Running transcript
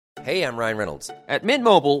Hey, I'm Ryan Reynolds. At Mint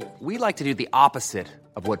Mobile, we like to do the opposite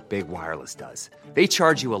of what Big Wireless does. They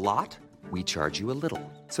charge you a lot, we charge you a little.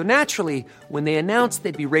 So naturally, when they announced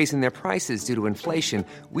they'd be raising their prices due to inflation,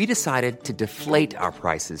 we decided to deflate our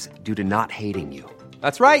prices due to not hating you.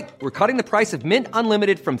 That's right. We're cutting the price of Mint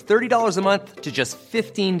Unlimited from $30 a month to just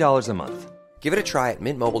 $15 a month. Give it a try at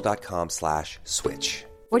mintmobile.com/switch.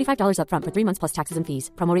 $45 up front for 3 months plus taxes and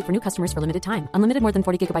fees. Promo rate for new customers for limited time. Unlimited more than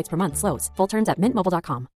 40 gigabytes per month. Slows full terms at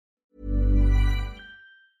mintmobile.com.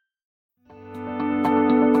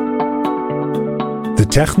 The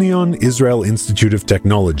Technion Israel Institute of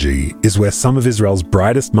Technology is where some of Israel's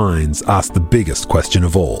brightest minds ask the biggest question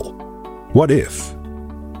of all. What if?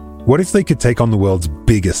 What if they could take on the world's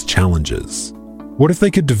biggest challenges? What if they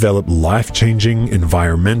could develop life-changing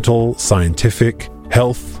environmental, scientific,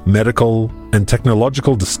 health, medical, and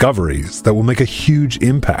technological discoveries that will make a huge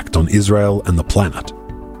impact on Israel and the planet?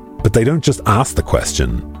 But they don't just ask the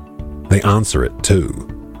question, they answer it too.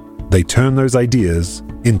 They turn those ideas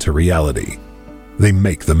into reality. They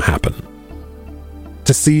make them happen.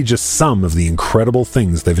 To see just some of the incredible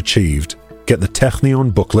things they've achieved, get the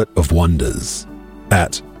Technion Booklet of Wonders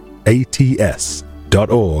at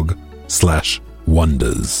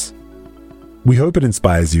ats.org/wonders. We hope it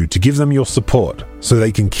inspires you to give them your support so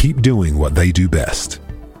they can keep doing what they do best.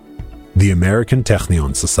 The American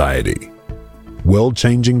Technion Society.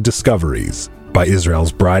 World-changing discoveries by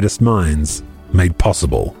Israel's brightest minds, made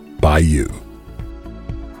possible by you.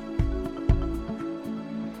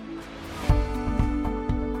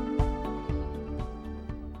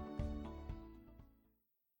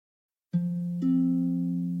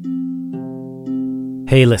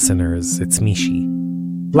 Hey listeners, it's Mishi.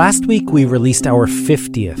 Last week we released our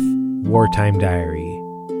 50th Wartime Diary.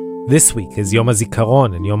 This week is Yom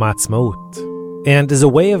HaZikaron and Yom HaAtzmaut. And as a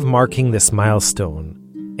way of marking this milestone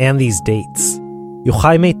and these dates,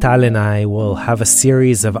 Yochai Meital and I will have a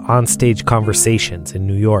series of onstage conversations in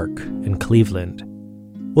New York and Cleveland.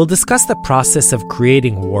 We'll discuss the process of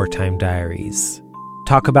creating Wartime Diaries,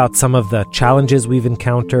 talk about some of the challenges we've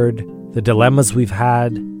encountered, the dilemmas we've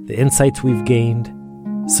had, the insights we've gained.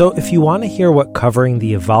 So if you want to hear what covering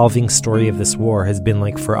the evolving story of this war has been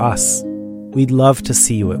like for us, we'd love to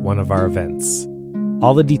see you at one of our events.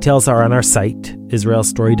 All the details are on our site,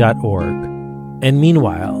 israelstory.org. And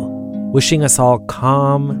meanwhile, wishing us all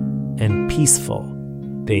calm and peaceful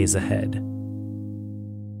days ahead.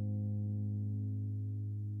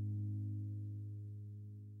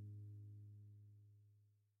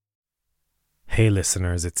 Hey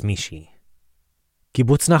listeners, it's Mishi.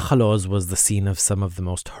 Kibbutz Nachal Oz was the scene of some of the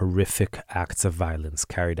most horrific acts of violence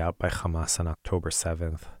carried out by Hamas on October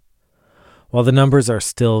 7th. While the numbers are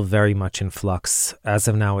still very much in flux, as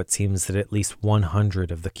of now it seems that at least 100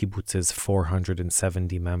 of the kibbutz's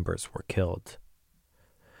 470 members were killed.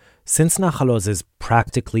 Since Nachal Oz is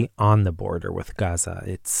practically on the border with Gaza,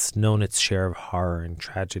 it's known its share of horror and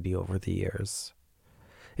tragedy over the years.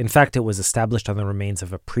 In fact, it was established on the remains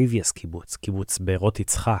of a previous kibbutz, Kibbutz Be'erot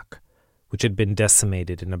Yitzchak, which had been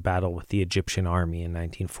decimated in a battle with the Egyptian army in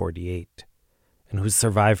 1948, and whose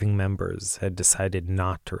surviving members had decided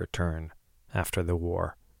not to return after the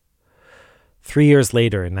war. 3 years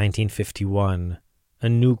later, in 1951, a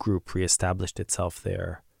new group re-established itself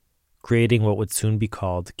there, creating what would soon be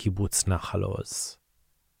called Kibbutz Nachal Oz.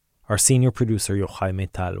 Our senior producer, Yochai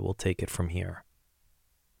Meital, will take it from here.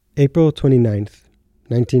 April 29th,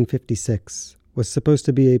 1956, was supposed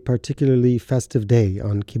to be a particularly festive day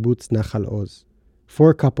on Kibbutz Nachal Oz.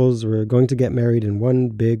 4 couples were going to get married in one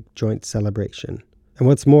big joint celebration. And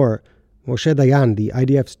what's more, Moshe Dayan, the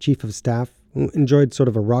IDF's chief of staff, who enjoyed sort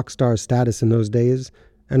of a rock star status in those days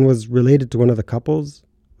and was related to one of the couples,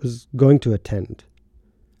 was going to attend.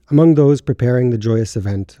 Among those preparing the joyous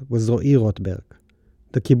event was Ro'i Rotberg,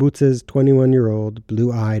 the kibbutz's 21-year-old,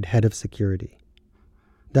 blue-eyed head of security.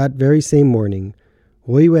 That very same morning,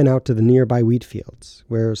 Ro'i went out to the nearby wheat fields,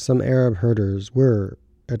 where some Arab herders were,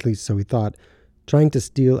 at least so he thought, trying to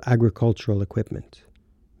steal agricultural equipment.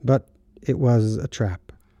 But it was a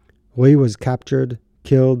trap. Ro'i was captured,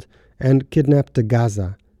 killed, and kidnapped to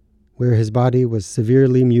Gaza, where his body was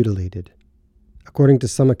severely mutilated. According to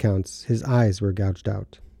some accounts, his eyes were gouged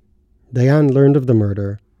out. Dayan learned of the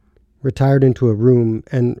murder, retired into a room,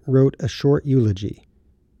 and wrote a short eulogy,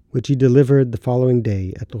 which he delivered the following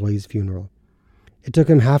day at Roi's funeral. It took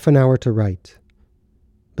him half an hour to write,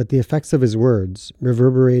 but the effects of his words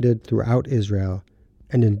reverberated throughout Israel,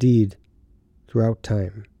 and indeed, throughout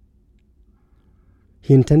time.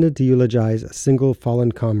 He intended to eulogize a single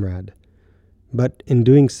fallen comrade, but in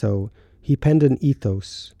doing so, he penned an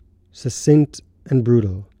ethos, succinct and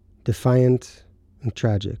brutal, defiant and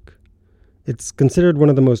tragic. It's considered one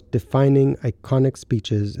of the most defining, iconic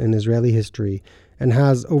speeches in Israeli history and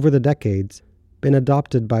has, over the decades, been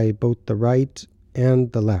adopted by both the right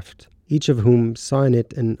and the left, each of whom saw in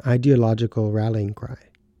it an ideological rallying cry.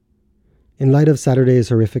 In light of Saturday's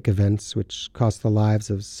horrific events, which cost the lives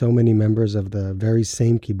of so many members of the very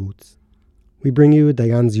same kibbutz, we bring you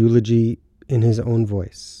Dayan's eulogy in his own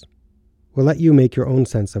voice. We'll let you make your own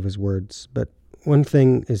sense of his words, but one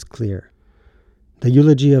thing is clear. The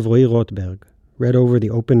eulogy of Rotberg, read over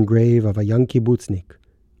the open grave of a young kibbutznik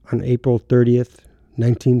on April 30th,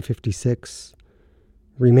 1956,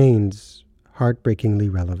 remains heartbreakingly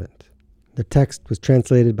relevant. The text was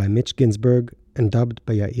translated by Mitch Ginsburg and dubbed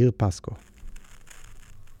by Yair Pasco.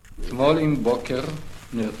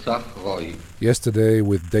 Yesterday,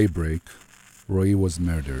 with daybreak, Roy was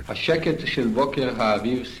murdered. The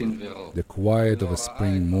quiet of a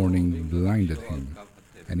spring morning blinded him,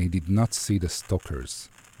 and he did not see the stalkers,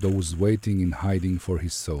 those waiting in hiding for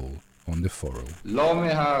his soul on the furrow.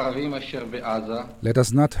 Let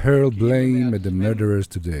us not hurl blame at the murderers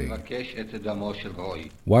today.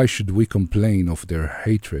 Why should we complain of their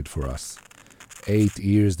hatred for us? 8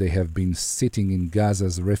 years they have been sitting in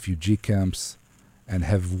Gaza's refugee camps and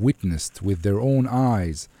have witnessed with their own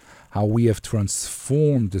eyes how we have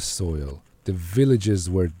transformed the soil, the villages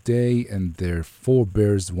where they and their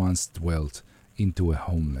forebears once dwelt, into a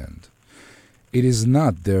homeland. It is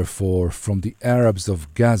not, therefore, from the Arabs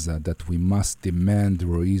of Gaza that we must demand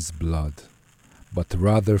Roi's blood, but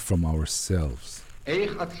rather from ourselves.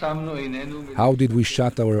 How did we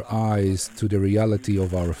shut our eyes to the reality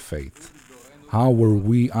of our fate? How were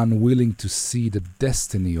we unwilling to see the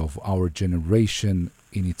destiny of our generation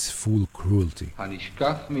in its full cruelty?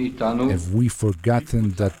 Have we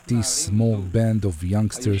forgotten that this small band of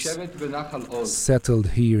youngsters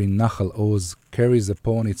settled here in Nachal Oz carries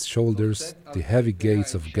upon its shoulders the heavy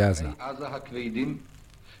gates of Gaza,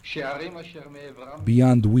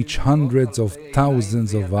 beyond which hundreds of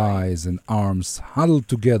thousands of eyes and arms huddle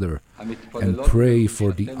together and pray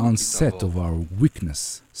for the onset of our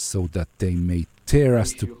weakness so that they may tear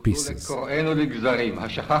us to pieces?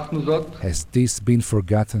 Has this been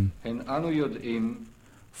forgotten?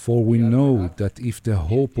 For we know that if the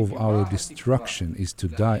hope of our destruction is to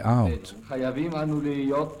die out,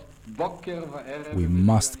 we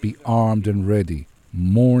must be armed and ready,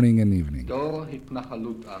 morning and evening.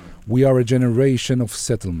 We are a generation of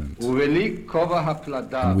settlement,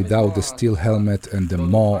 and without the steel helmet and the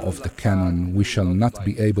maw of the cannon, we shall not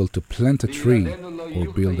be able to plant a tree or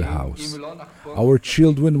build a house. Our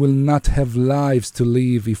children will not have lives to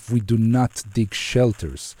live if we do not dig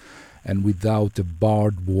shelters, and without a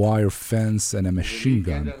barbed wire fence and a machine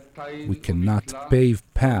gun, we cannot pave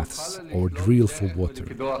paths or drill for water.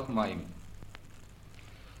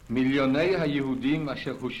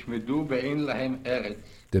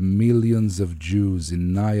 The millions of Jews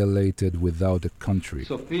annihilated without a country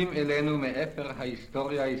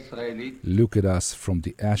look at us from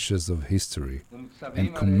the ashes of history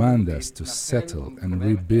and command us to settle and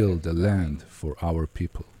rebuild a land for our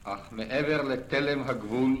people.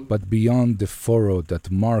 But beyond the furrow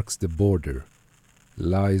that marks the border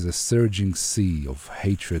lies a surging sea of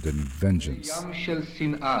hatred and vengeance,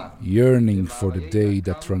 yearning for the day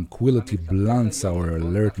that tranquility blunts our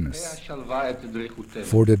alertness,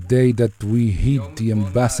 for the day that we heed the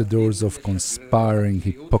ambassadors of conspiring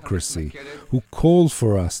hypocrisy who call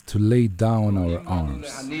for us to lay down our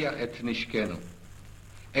arms.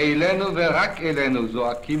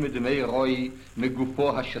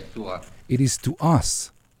 It is to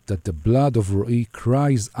us that the blood of Ro'i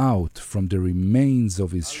cries out from the remains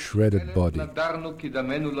of his shredded body.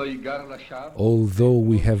 Although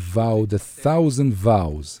we have vowed 1,000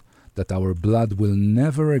 vows that our blood will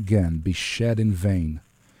never again be shed in vain,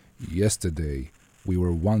 yesterday we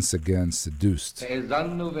were once again seduced,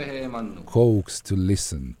 coaxed to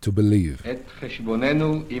listen, to believe.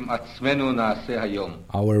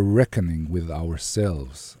 Our reckoning with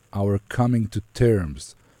ourselves, our coming to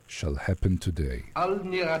terms, shall happen today.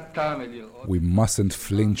 We mustn't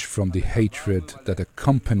flinch from the hatred that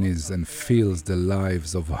accompanies and fills the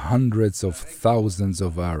lives of hundreds of thousands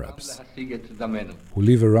of Arabs who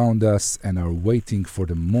live around us and are waiting for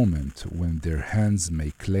the moment when their hands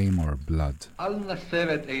may claim our blood.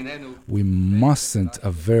 We mustn't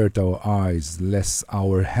avert our eyes lest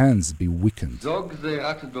our hands be weakened.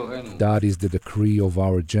 That is the decree of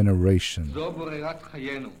our generation.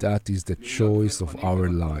 That is the choice of our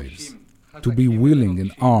lives. To be willing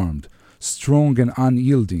and armed, strong and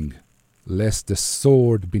unyielding, lest the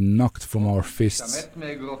sword be knocked from our fists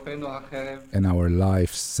and our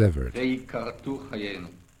life severed.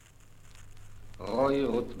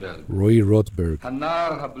 Roy Rotberg,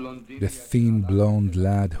 the thin blonde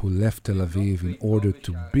lad who left Tel Aviv in order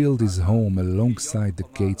to build his home alongside the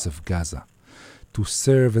gates of Gaza, to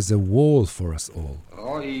serve as a wall for us all.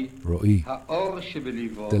 Roy,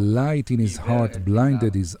 the light in his heart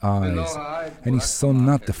blinded his eyes, and he saw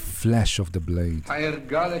not the flash of the blade.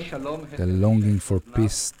 The longing for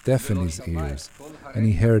peace deafened his ears, and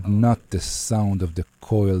he heard not the sound of the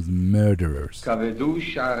coiled murderers.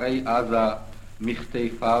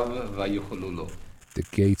 The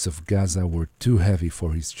gates of Gaza were too heavy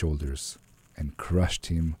for his shoulders and crushed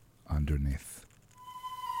him underneath.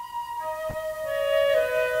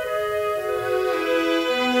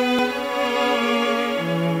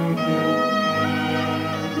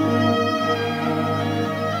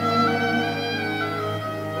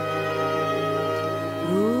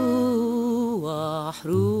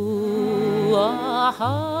 רוח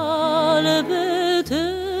על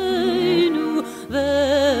ביתנו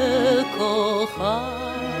וכוחה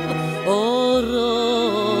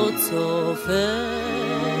אורות צופן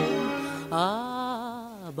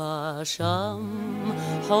אבא שם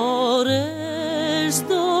חורש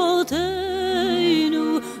שדותינו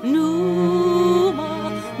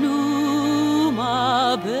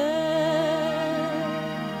נומה בן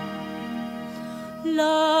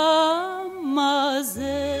למה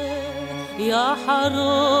זה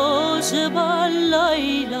יחרוש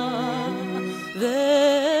בלילה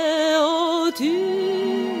ואותי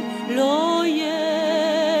לא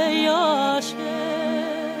יישן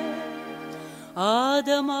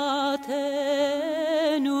אדמתנו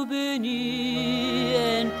בני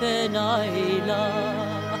אין פנילה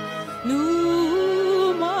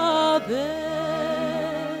נומה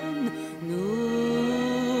בן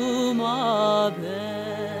נומה בן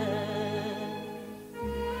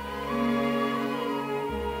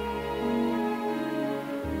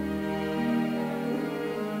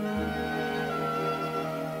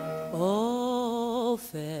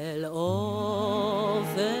אופל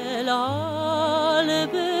אופל על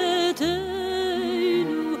ביתנו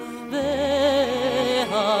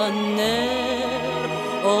והנר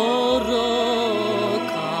אורו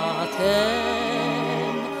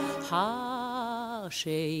קטן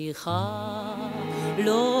חשיכה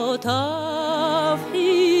לא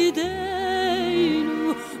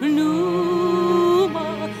תפחידנו נומה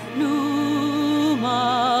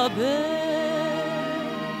בן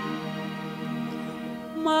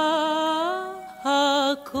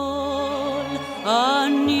הכל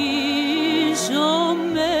אני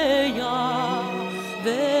שומע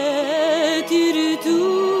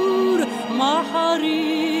וטרטור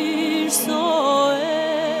מחריש סוער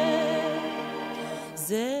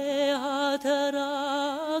זה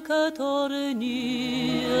הטרקטור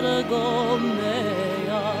ניר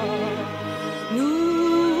גומע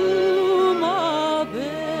נומה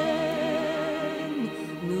בן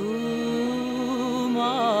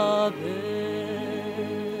נומה בן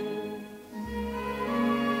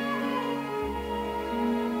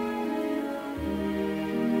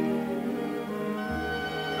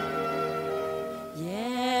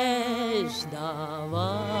יש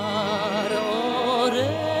דבר עורב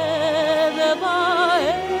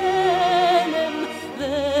בהלם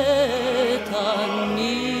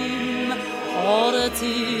ותנים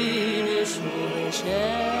חורצים שוב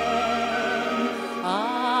שם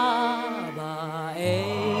אבא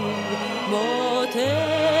אין מותח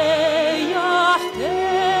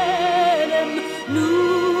תלם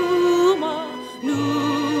נומה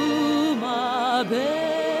בן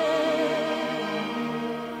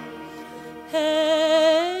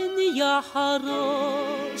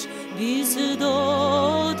יחרוש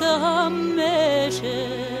בשדות המשק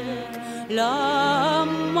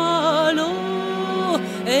למה לא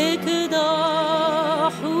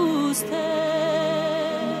אקדח וסתר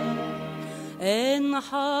אין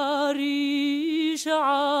חריש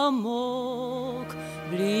עמוק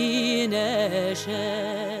בלי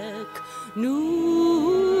נשק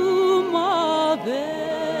נומה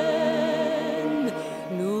בן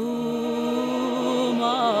נומה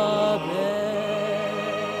בן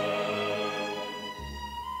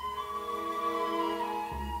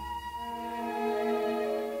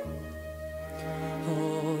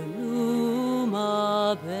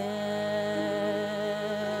נומה בן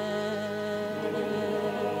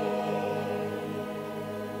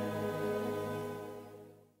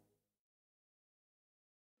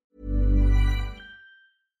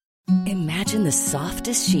Imagine the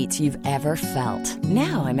softest sheets you've ever felt.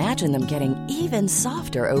 Now imagine them getting even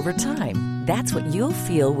softer over time. That's what you'll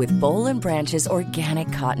feel with Boll & Branch's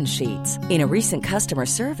organic cotton sheets. In a recent customer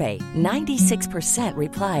survey, 96%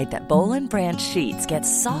 replied that Boll & Branch sheets get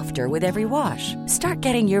softer with every wash. Start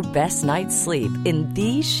getting your best night's sleep in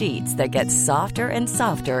these sheets that get softer and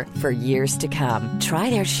softer for years to come. Try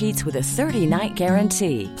their sheets with a 30-night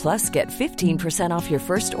guarantee. Plus, get 15% off your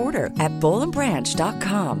first order at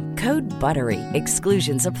bollandbranch.com. Code BUTTERY.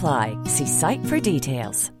 Exclusions apply. See site for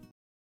details.